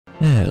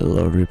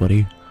Hello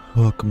everybody,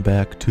 welcome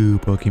back to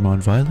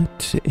Pokemon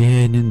Violet,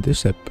 and in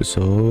this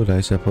episode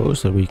I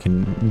suppose that we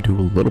can do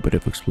a little bit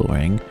of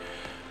exploring.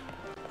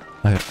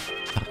 I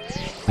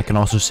can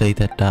also say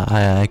that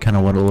I kind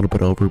of went a little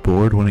bit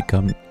overboard when it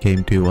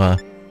came to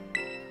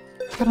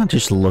kind of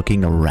just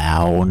looking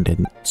around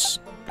and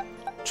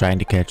trying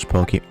to catch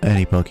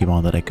any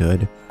Pokemon that I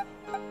could.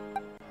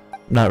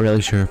 Not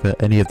really sure if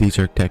any of these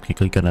are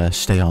technically gonna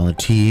stay on the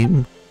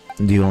team.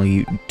 The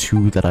only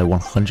two that I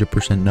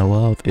 100%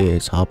 know of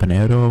is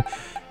Habanero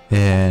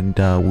and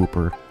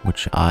Wooper,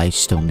 which I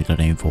still need a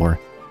name for.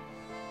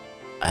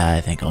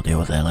 I think I'll deal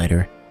with that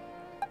later.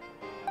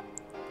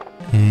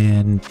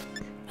 And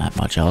not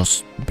much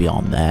else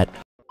beyond that.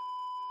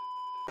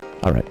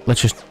 Alright,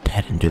 let's just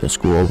head into the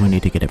school. We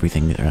need to get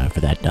everything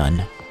for that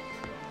done.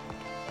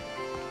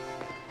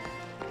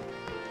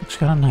 Looks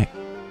kind of nice.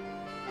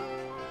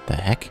 The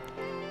heck?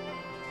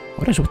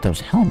 What is with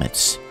those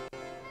helmets?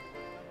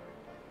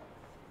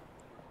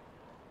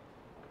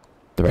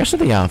 The rest of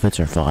the outfits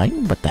are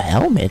fine, but the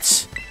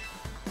helmets,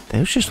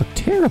 those just look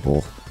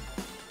terrible.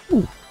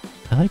 Ooh,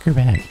 I like her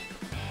bag.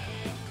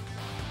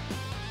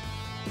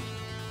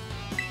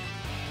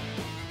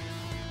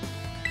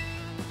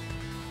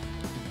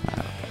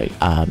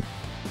 Alright,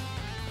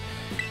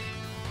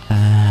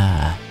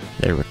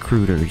 they're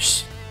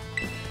recruiters.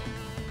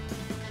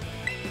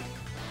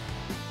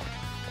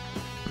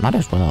 Might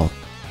as well.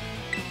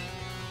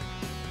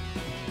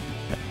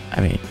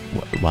 I mean,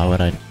 why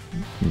would I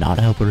not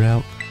help her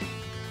out?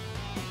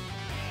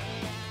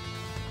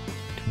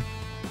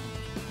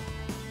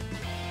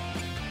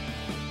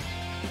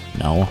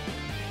 No,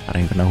 I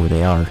don't even know who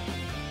they are.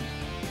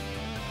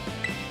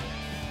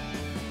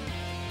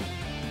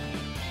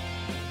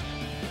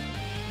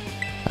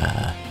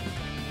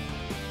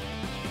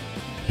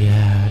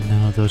 Yeah,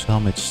 no, those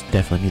helmets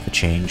definitely need to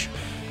change.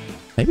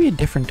 Maybe a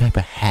different type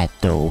of hat,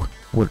 though,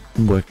 would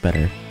work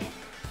better.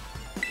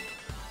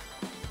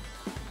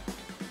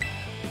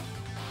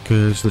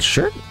 Because the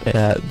shirt,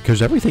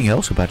 because everything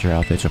else about your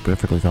outfits are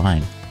perfectly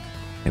fine.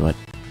 Hey, what?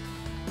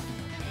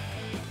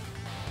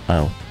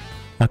 Oh,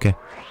 okay.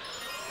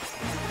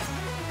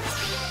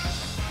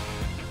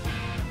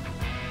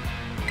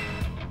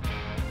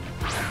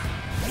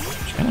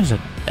 Has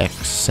an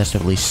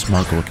excessively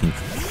smug look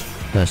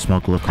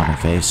on her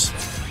face,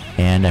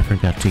 and I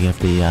forgot to give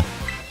the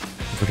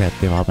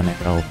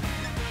habanero,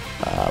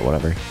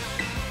 whatever.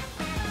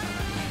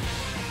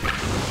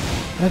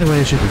 Either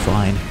way, it should be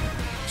fine,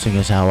 seeing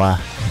as how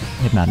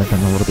it might have been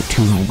a little bit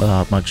too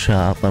much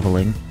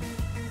leveling.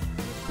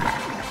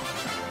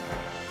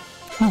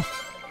 Oh,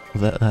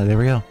 well, there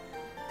we go.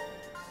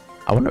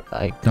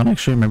 I don't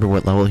actually remember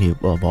what level he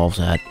evolves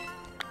at.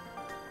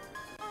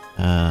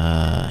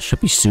 Should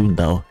be soon,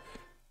 though.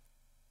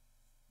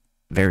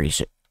 Very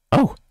soon.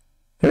 Oh!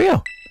 There we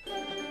go!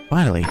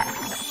 Finally.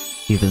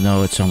 Even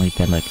though it's only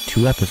been like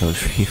 2 episodes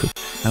for you.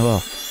 Oh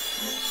well.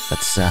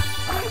 That's,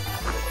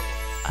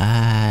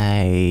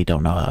 I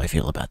don't know how I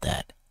feel about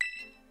that.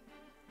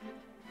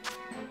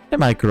 It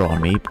might grow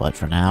on me, but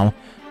for now,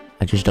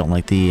 I just don't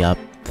like the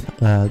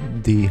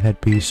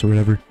headpiece or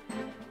whatever.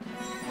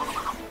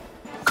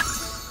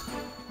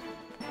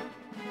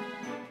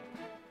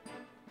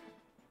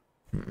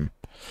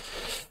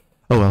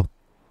 Oh well,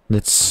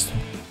 that's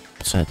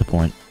beside the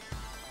point.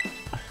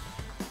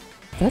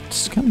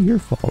 That's kind of your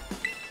fault.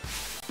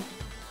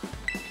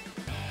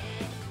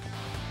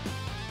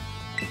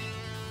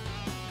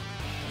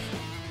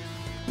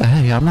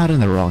 Hey, I'm not in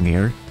the wrong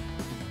here.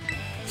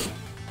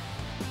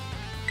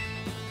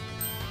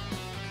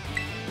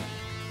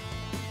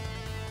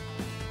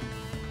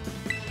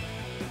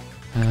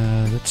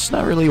 That's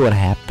not really what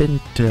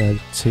happened, to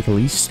say the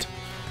least.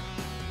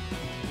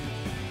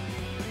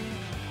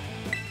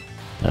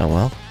 Oh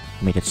well,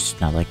 I mean, it's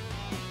not like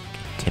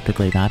it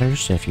typically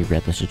matters if you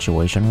read the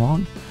situation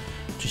wrong,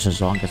 just as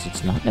long as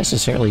it's not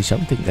necessarily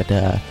something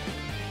that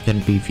can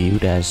be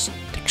viewed as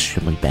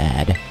extremely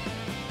bad.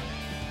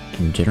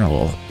 In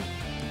general,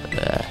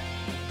 I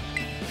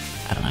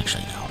don't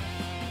actually know.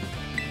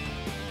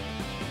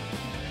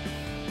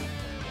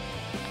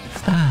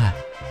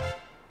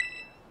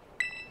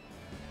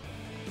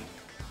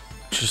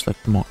 It's just like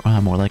more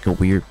like a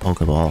weird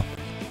Pokeball.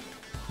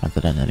 Rather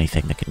than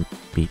anything that can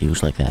be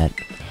used like that.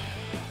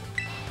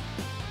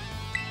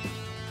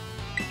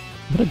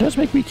 But it does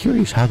make me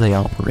curious how they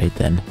operate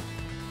then.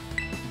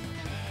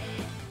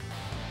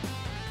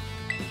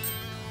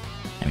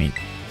 I mean...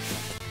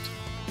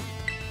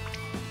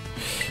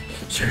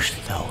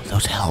 seriously though,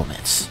 those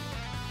helmets.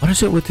 What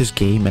is it with this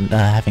game and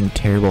having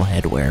terrible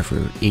headwear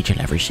for each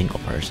and every single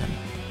person?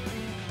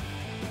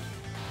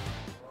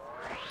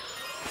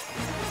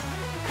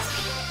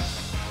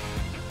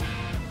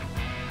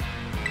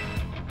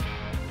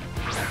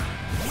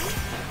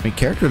 I mean,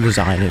 character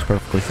design is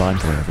perfectly fine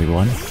for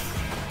everyone.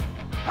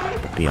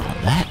 But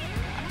beyond that,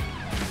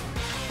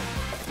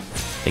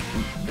 like,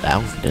 the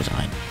outfit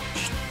design,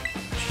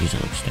 jeez,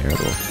 it looks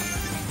terrible.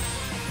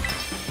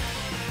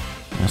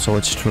 So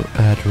let's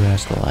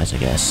terrestrialize, I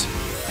guess.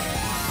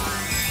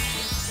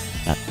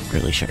 Not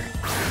really sure.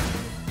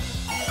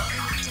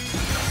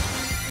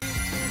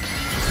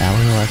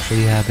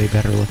 actually have a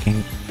better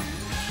looking...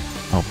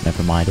 Oh,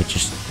 never mind, it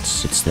just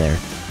sits there.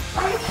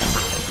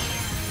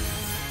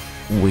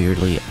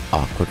 Weirdly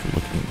awkward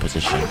looking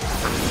position.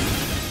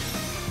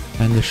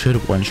 And this should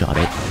one-shot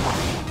it.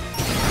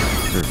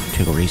 For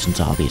two reasons,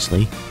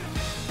 obviously.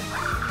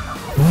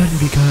 One,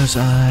 because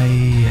I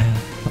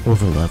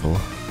overlevel.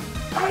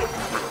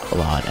 A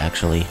lot,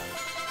 actually.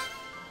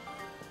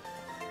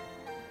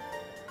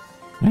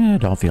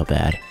 Don't feel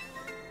bad.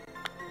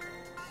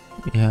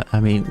 Yeah, I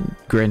mean,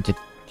 granted,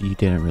 you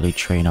didn't really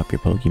train up your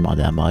Pokemon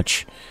that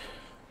much.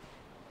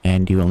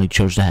 And you only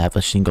chose to have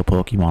a single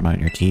Pokemon on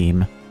your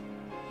team.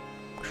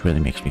 Which really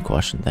makes me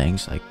question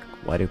things, like,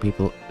 why do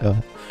people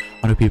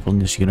in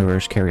this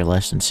universe carry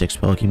less than 6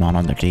 Pokemon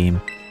on their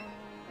team?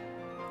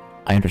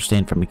 I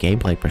understand from a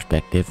gameplay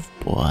perspective,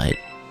 but...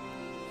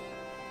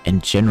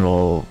 in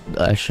general,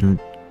 I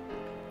shouldn't...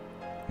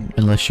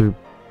 unless you're...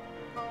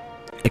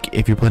 like,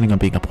 if you're planning on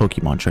being a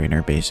Pokemon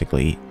trainer,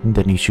 basically,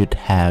 then you should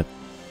have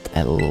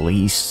at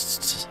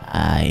least,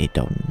 I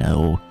don't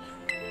know,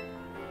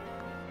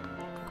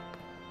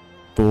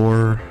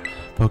 4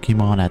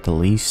 Pokemon at the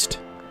least.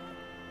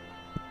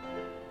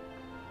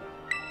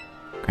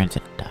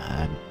 Granted,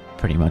 I'm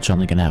pretty much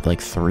only gonna have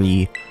like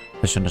 3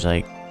 as soon as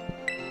I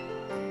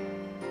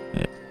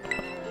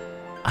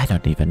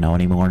don't even know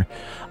anymore.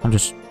 I'm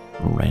just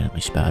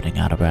randomly spouting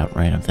out about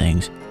random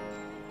things.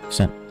 Is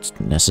that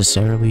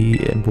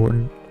necessarily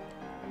important?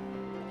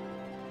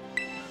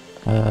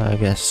 I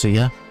guess, so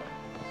yeah.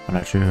 I'm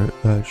not sure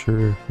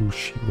who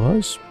she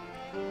was,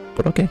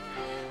 but okay.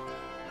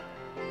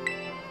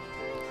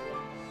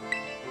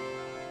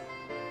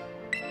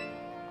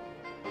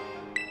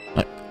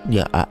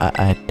 Yeah,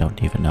 I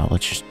don't even know.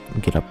 Let's just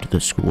get up to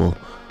the school.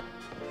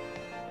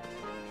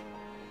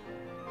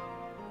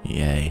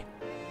 Yay.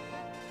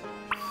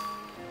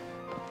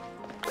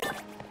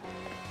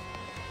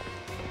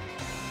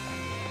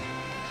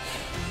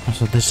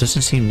 Also, this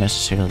doesn't seem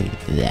necessarily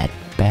that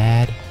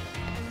bad.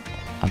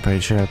 I'm pretty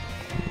sure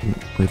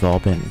we've all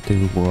been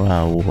through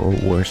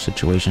worse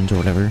situations or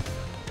whatever.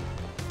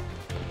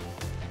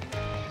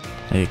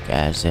 Like,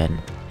 as in,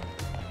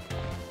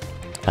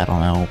 I don't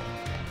know,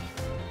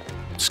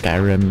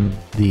 Skyrim,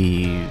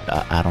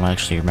 I don't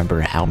actually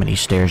remember how many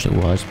stairs it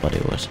was, but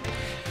it was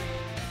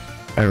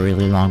a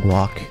really long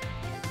walk.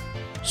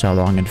 So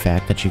long, in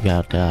fact, that you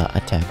got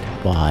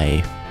attacked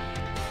by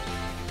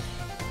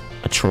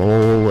a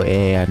troll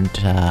and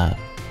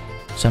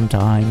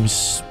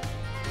sometimes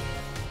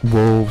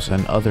wolves,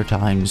 and other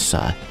times,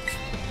 I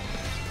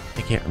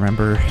can't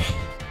remember,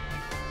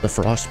 the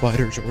frost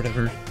spiders or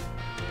whatever.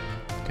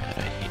 God,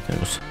 I hate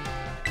those.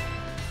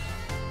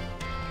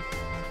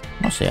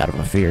 Mostly out of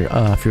a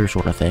fear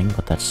sort of thing,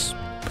 but that's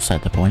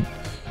beside the point.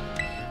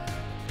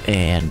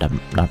 And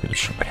I'm not really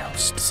sure what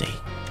else to say.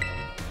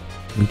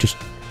 Can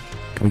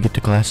we get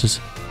to classes?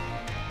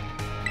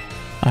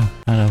 Oh,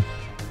 I know.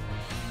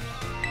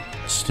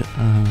 Still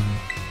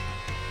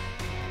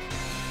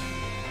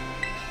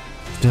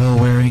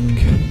wearing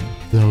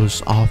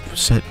those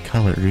offset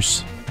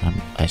colors.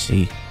 I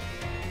see.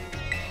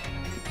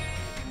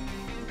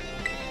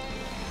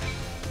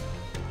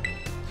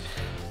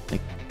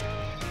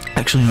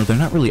 Actually, no, they're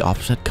not really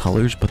offset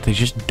colors, but they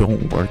just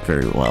don't work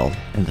very well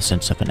in the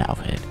sense of an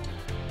outfit.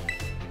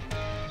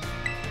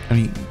 I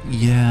mean,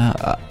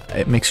 yeah,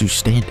 it makes you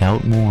stand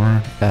out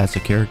more as a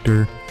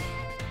character,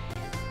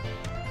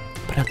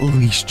 but at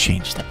least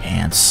change the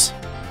pants.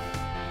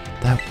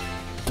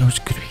 Those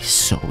could be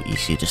so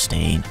easy to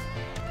stain.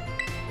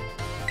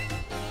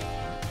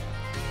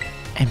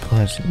 And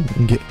plus,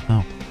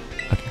 oh,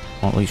 okay,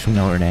 well, at least we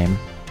know her name.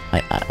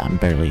 I'm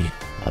barely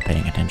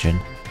paying attention.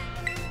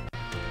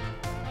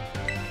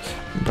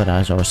 But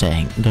as I was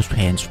saying, those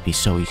pants would be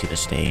so easy to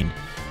stain.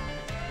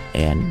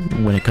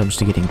 And when it comes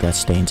to getting that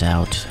stains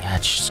out,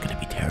 that's just gonna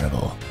be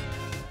terrible.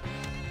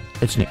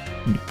 It's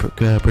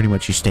pretty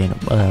much you stain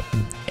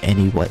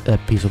any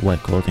piece of wet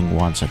clothing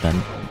once, and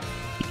then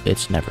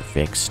it's never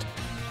fixed.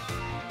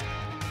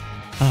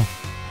 Oh.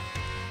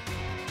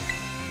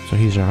 So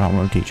he's our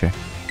homeroom teacher.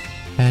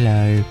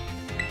 Hello.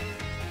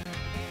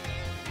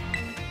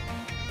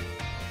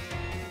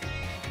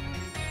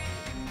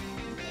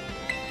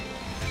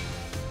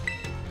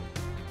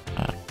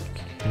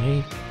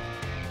 Okay.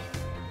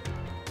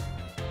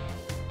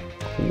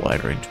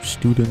 Wide range of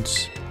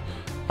students.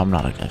 I'm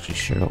not exactly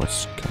sure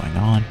what's going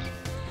on.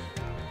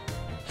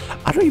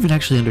 I don't even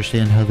actually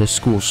understand how this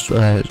school's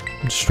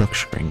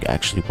structuring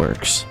actually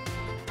works.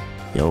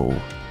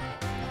 Yo.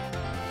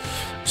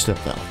 Still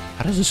though,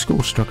 how does the school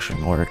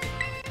structuring work?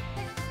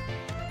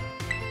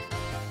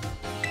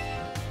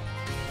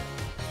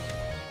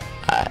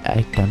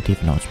 I don't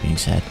even know what's being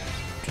said.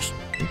 Just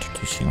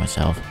introducing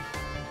myself.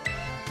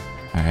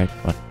 Alright,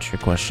 what's your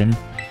question?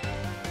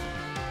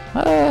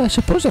 I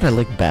suppose that I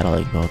like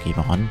battling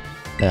Pokemon.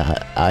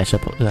 I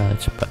suppose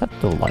it's about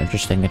the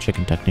largest thing that you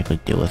can technically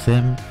do with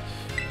him.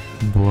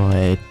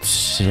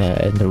 But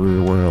in the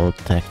real world,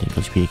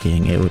 technically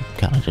speaking, it would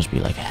kind of just be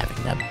like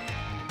having them.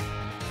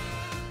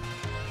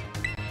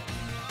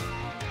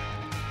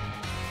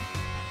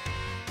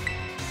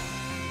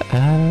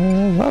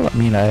 Well, I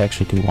mean, I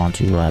actually do want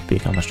to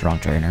become a strong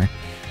trainer.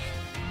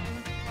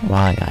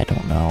 Why? I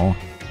don't know.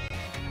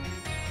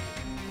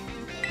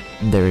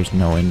 There is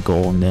no end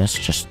goal in this,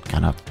 just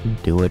kind of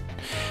do it,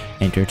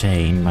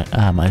 entertain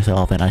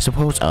myself, and I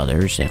suppose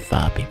others if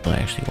people are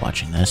actually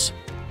watching this.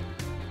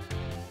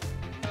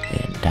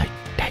 And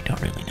I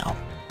don't really know.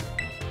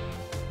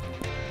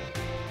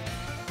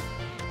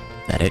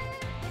 Is that it?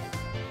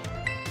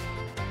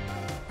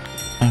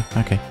 Oh,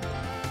 okay.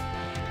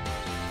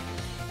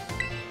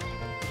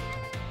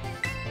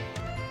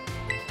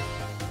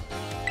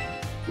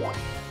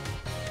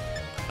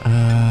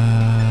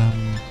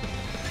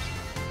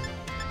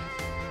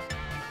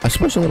 I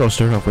suppose I'll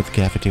start off with the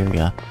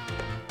cafeteria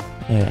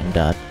and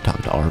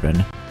talk to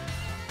Arvin.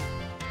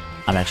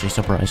 I'm actually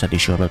surprised that he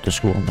showed up to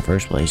school in the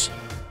first place.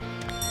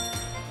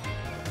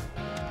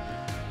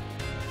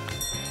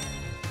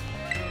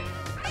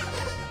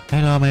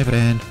 Hello, my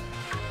friend.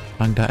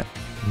 Long time.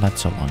 Not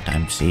so long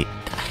time see.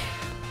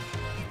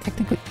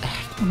 Technically, I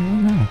don't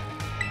really know.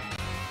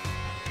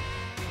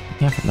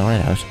 Yeah, from the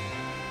lighthouse.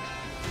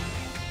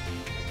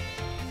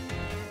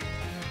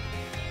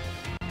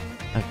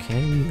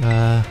 Okay,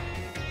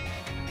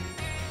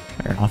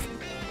 fair enough.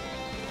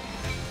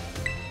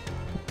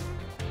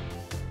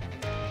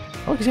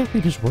 How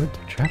exactly does word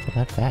travel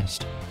that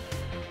fast?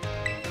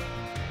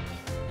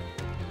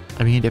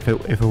 I mean, if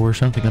it were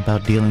something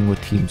about dealing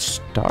with Team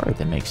Star,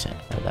 that makes sense.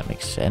 That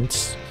makes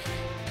sense.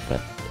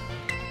 But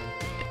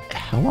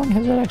how long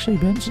has it actually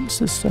been since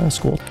this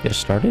school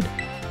just started?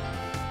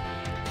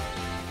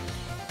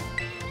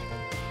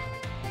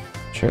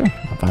 Sure,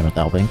 I'm fine with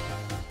helping.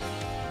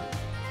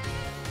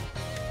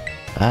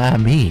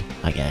 Me,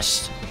 I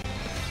guess.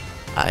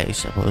 I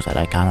suppose that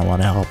I kind of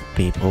want to help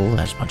people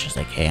as much as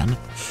I can.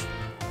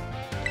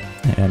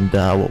 And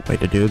what way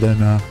to do than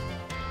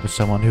with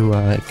someone who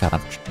kind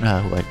of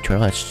who I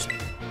trust.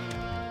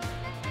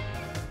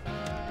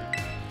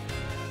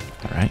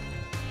 All right.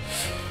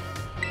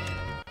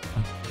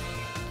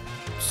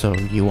 So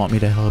you want me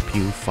to help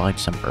you find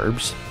some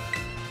herbs?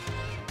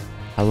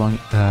 How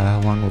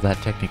long will that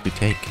technically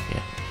take?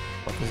 Yeah.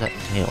 What does that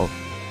entail?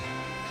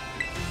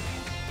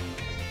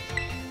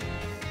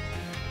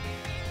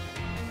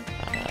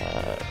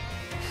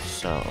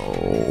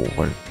 So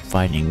we're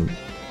finding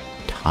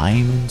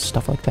thyme and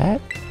stuff like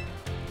that?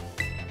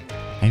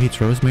 Maybe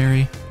it's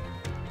rosemary?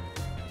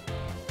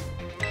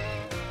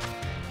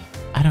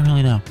 I don't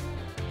really know.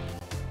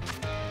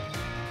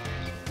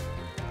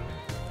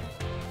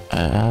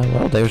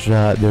 Well, there's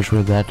where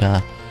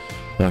that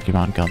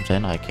Pokemon comes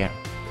in. I can't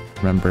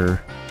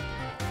remember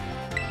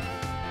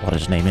what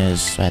his name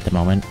is at the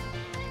moment.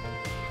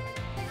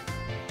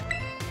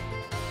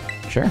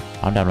 Sure,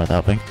 I'm down with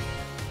helping.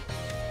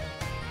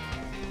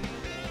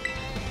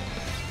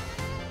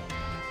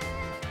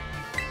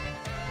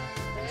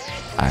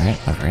 Alright,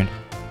 my friend.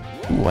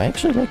 Ooh, I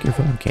actually like your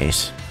phone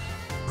case.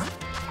 I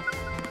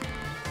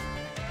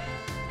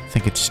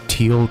think it's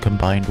teal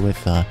combined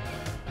with,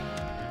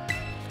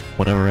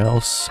 whatever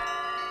else.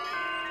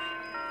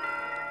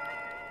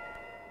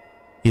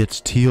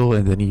 It's teal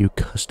and then you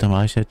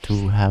customize it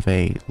to have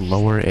a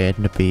lower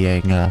end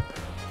being,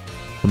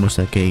 almost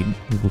like a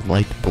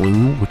light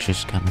blue, which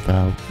is kind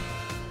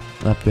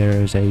of, up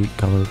there as a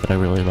color that I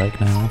really like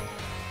now.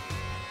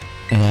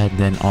 And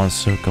then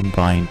also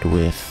combined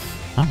with...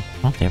 Oh,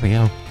 well, there we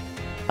go.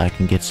 I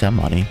can get some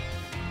money.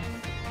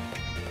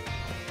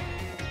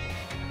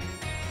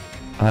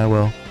 I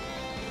will.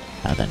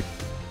 Now then,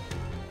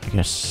 I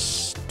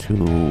guess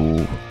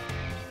to...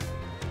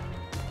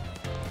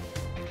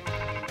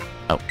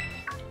 Oh,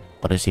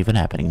 what is even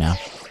happening now?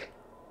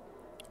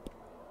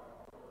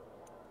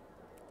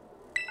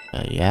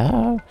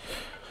 Yeah?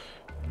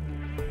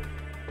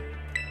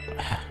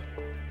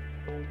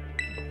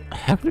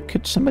 How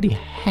could somebody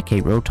hack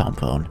a Rotom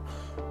phone?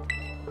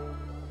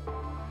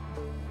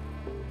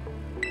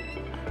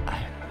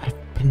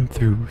 I've been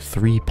through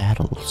 3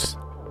 battles.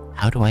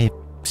 How do I have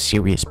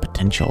serious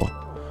potential?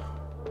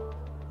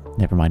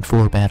 Never mind,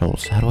 4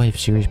 battles. How do I have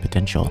serious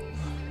potential?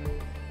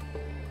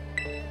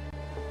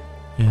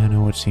 Yeah, I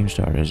know what Steam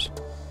Star is.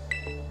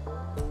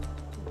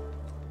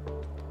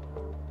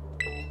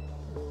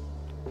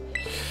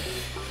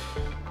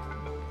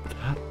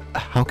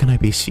 How can I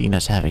be seen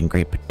as having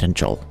great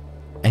potential?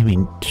 I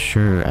mean,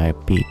 sure, I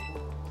beat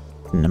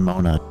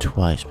Nimona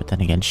twice, but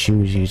then again, she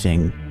was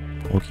using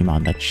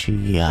Pokemon that she,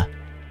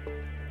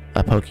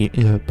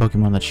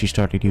 Pokemon that she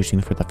started using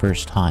for the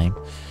first time.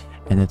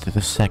 And then to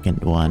the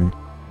second one,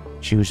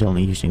 she was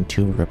only using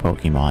 2 of her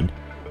Pokemon.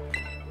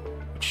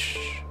 Which,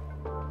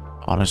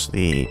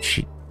 honestly,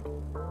 she...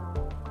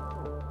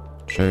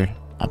 Sure,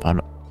 I'm fine.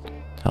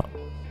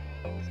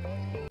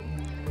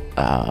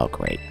 Oh,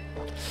 great.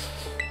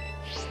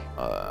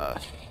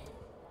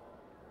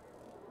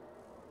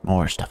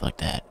 More stuff like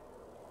that.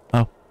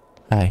 Oh,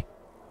 hi.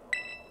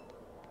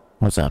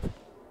 What's up?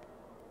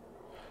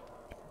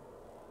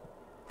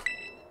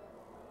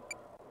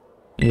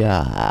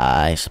 Yeah,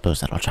 I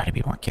suppose that I'll try to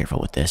be more careful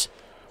with this.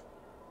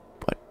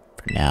 But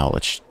for now,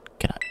 let's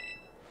get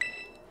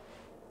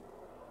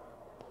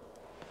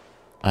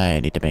I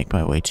need to make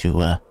my way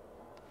to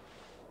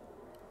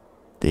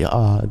the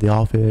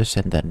office,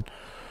 and then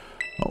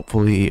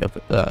hopefully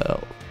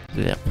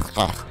yeah,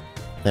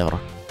 there.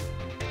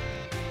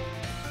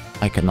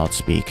 I cannot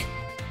speak.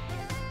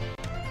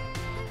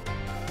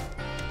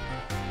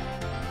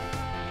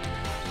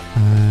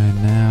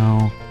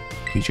 Now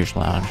teacher's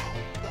lounge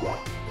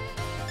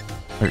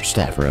or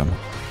staff room,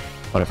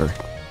 whatever.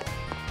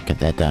 Get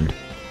that done.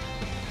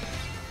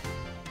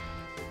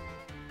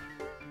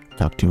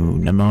 Talk to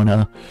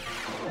Nimona,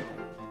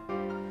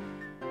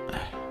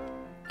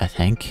 I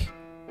think.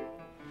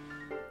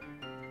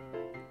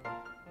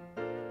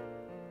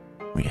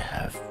 We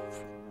have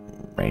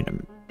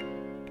random.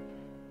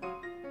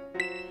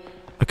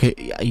 Okay,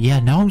 yeah,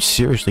 now I'm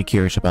seriously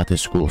curious about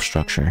this school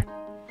structure.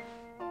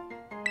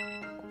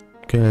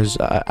 Because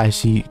I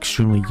see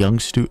extremely young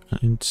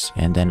students,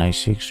 and then I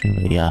see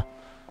extremely, well,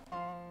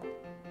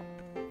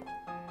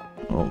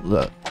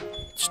 the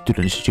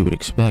students that you would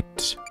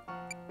expect.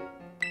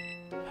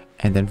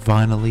 And then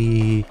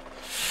finally,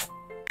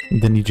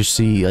 then you just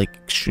see, like,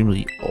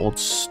 extremely old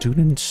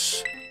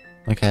students.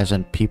 Like, as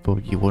in people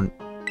you wouldn't,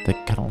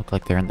 that kind of look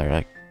like they're in their,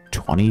 like,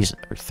 20s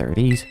or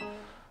 30s.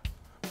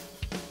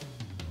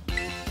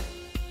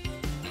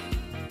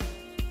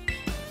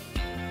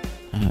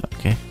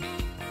 Okay.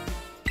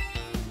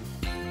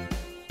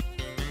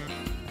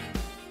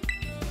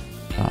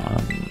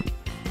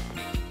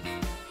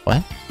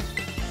 What?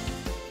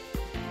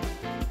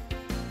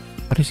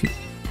 What is he?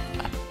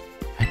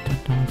 I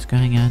don't know what's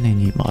going on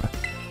anymore.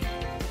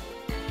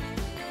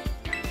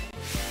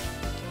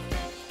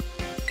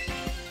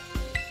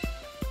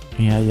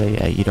 Yeah,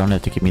 you don't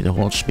have to give me the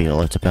whole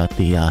spiel. It's about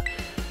the,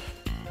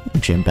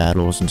 gym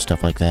battles and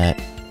stuff like that.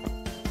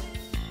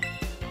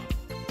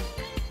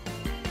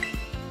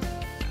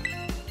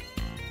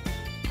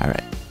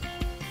 Alright.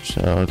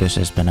 So, this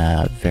has been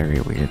a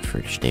very weird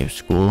first day of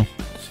school,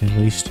 to say the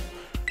least.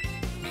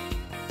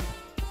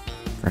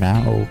 For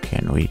now,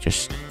 can we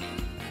just...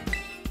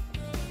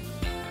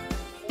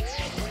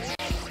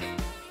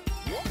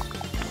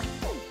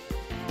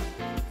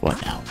 What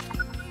now?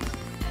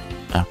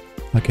 Oh,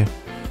 okay.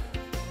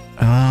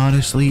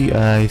 Honestly,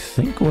 I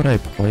think what I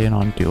plan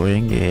on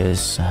doing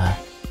is, I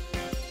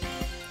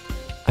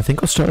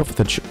think I'll start off with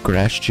the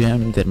grass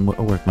gym, then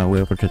work my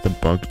way over to the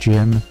bug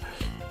gym,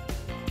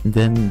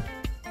 then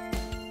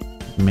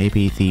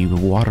maybe the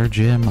water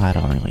gym, I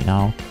don't really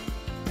know.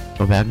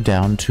 Go back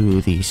down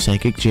to the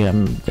psychic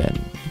gym, then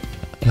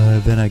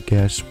I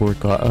guess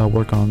work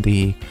on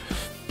the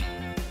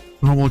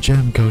normal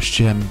gym, ghost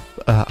gym,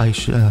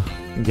 ice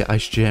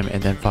gym,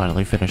 and then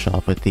finally finish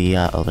off with the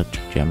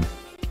electric gym.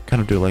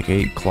 Kind of do like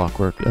a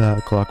clockwork,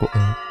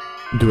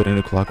 do it in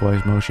a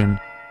clockwise motion,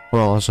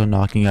 while also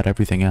knocking out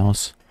everything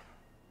else.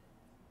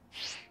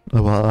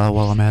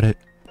 While I'm at it,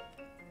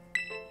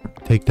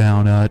 take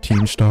down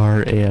Team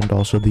Star and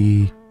also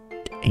the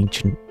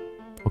ancient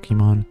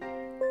Pokemon.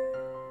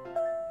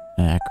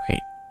 Ah,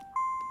 great.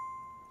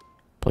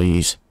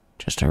 Please,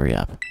 just hurry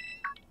up.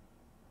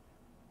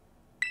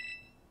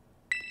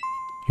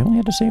 You only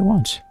had to say it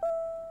once.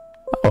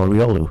 Oh,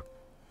 Riolu.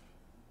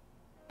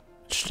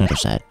 Just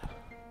noticed that.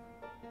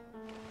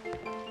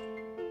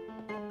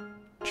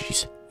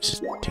 Jeez, this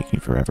is taking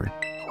forever.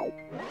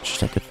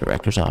 Just head to the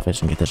director's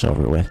office and get this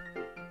over with.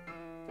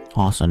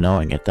 Also,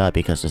 knowing that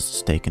because this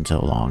is taking so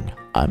long,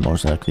 I'm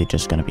most likely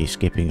just going to be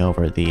skipping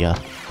over the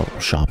little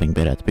shopping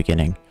bit at the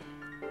beginning.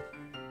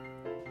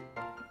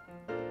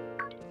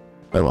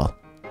 Oh well.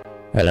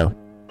 Hello.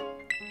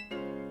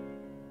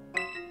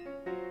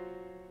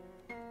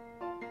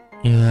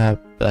 Yeah,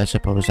 I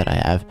suppose that I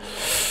have.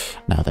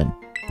 Now then,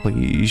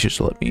 please just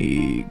let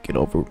me get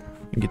over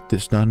and get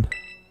this done.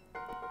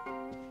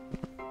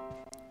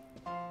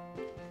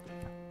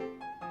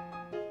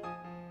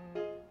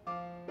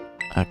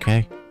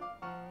 Okay.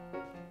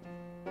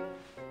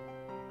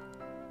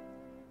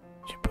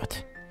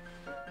 But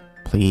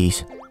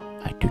please,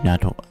 I do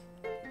not.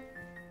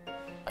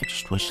 I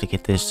just wish to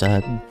get this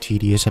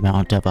tedious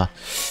amount of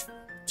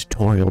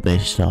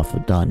tutorial-based stuff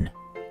done.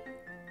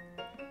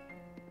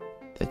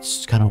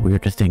 It's kind of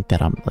weird to think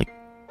that I'm like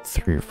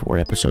 3 or 4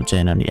 episodes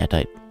in, and yet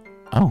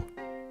Oh.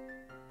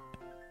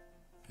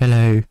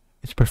 Hello,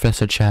 it's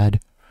Professor Chad.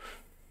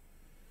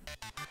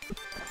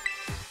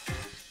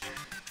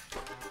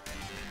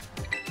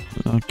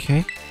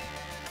 Okay.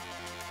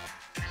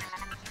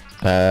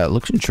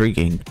 Looks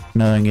intriguing.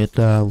 Knowing it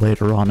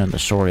later on in the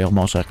story, I'll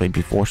most likely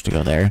be forced to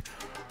go there.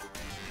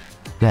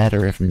 That,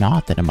 or if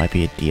not, then it might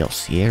be a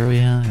DLC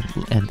area,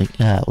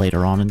 and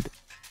later on in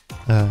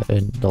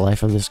the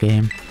life of this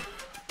game.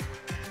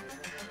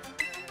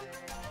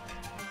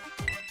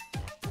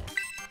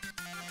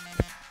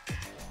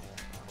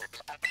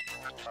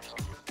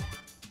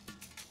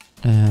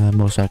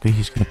 Most likely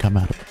he's gonna come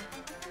out of it.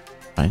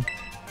 Right?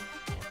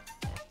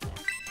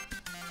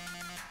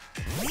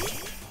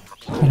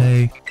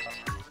 Hello.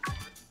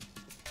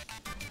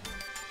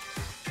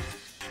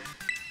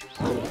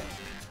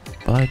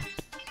 But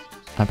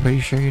I'm pretty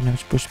sure you're not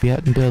supposed to be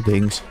out in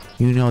buildings.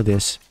 You know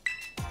this.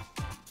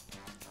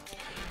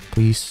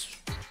 Please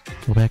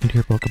Go back into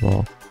your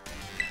Pokeball.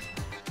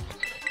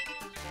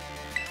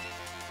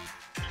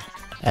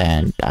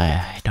 And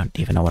I don't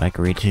even know what I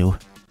agreed to.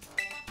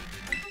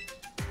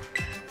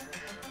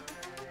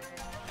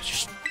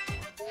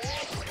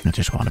 I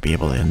just want to be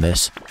able to end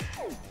this.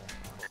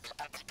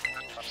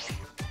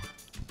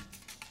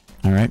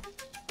 Alright.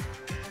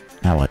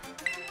 Now what?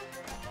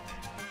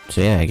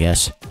 So yeah, I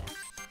guess.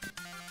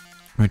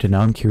 Right,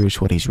 now I'm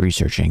curious what he's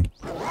researching.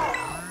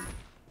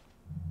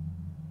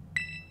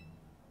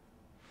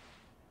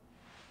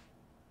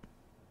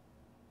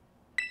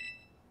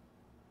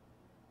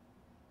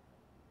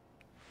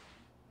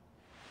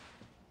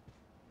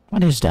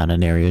 What is down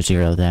in Area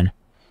 0 then?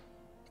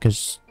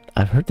 Because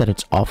I've heard that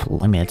it's off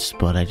limits,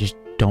 but I just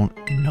don't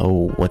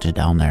know what's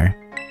down there.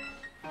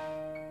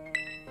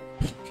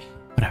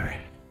 Whatever.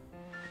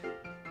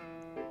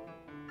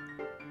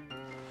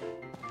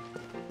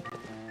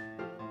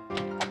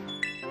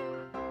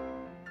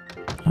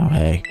 Oh,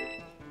 hey.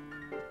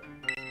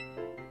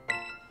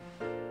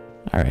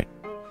 Alright.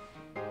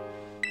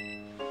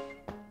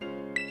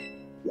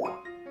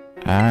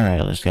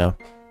 Alright, let's go.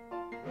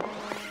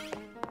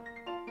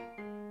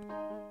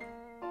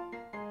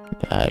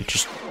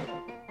 Just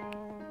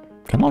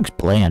kind of looks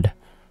bland.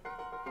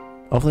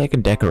 Hopefully I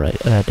can decorate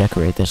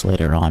this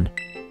later on.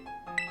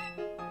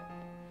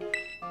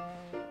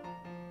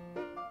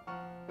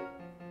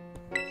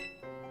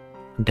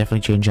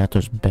 Definitely change out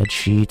those bed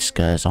sheets,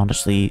 because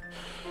honestly,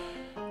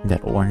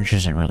 that orange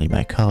isn't really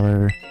my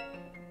color.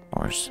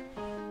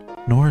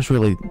 Nor is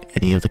really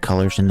any of the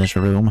colors in this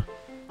room.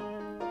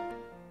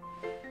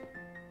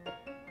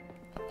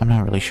 I'm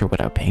not really sure what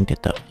I would paint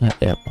it though.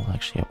 Yeah, well,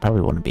 actually, I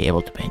probably wouldn't be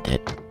able to paint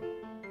it.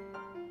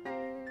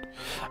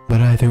 But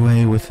either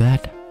way, with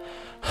that,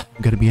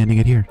 I'm gonna be ending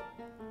it here.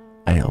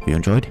 I hope you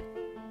enjoyed.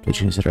 Please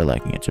consider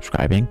liking and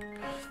subscribing.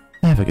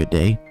 Have a good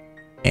day,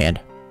 and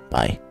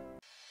bye.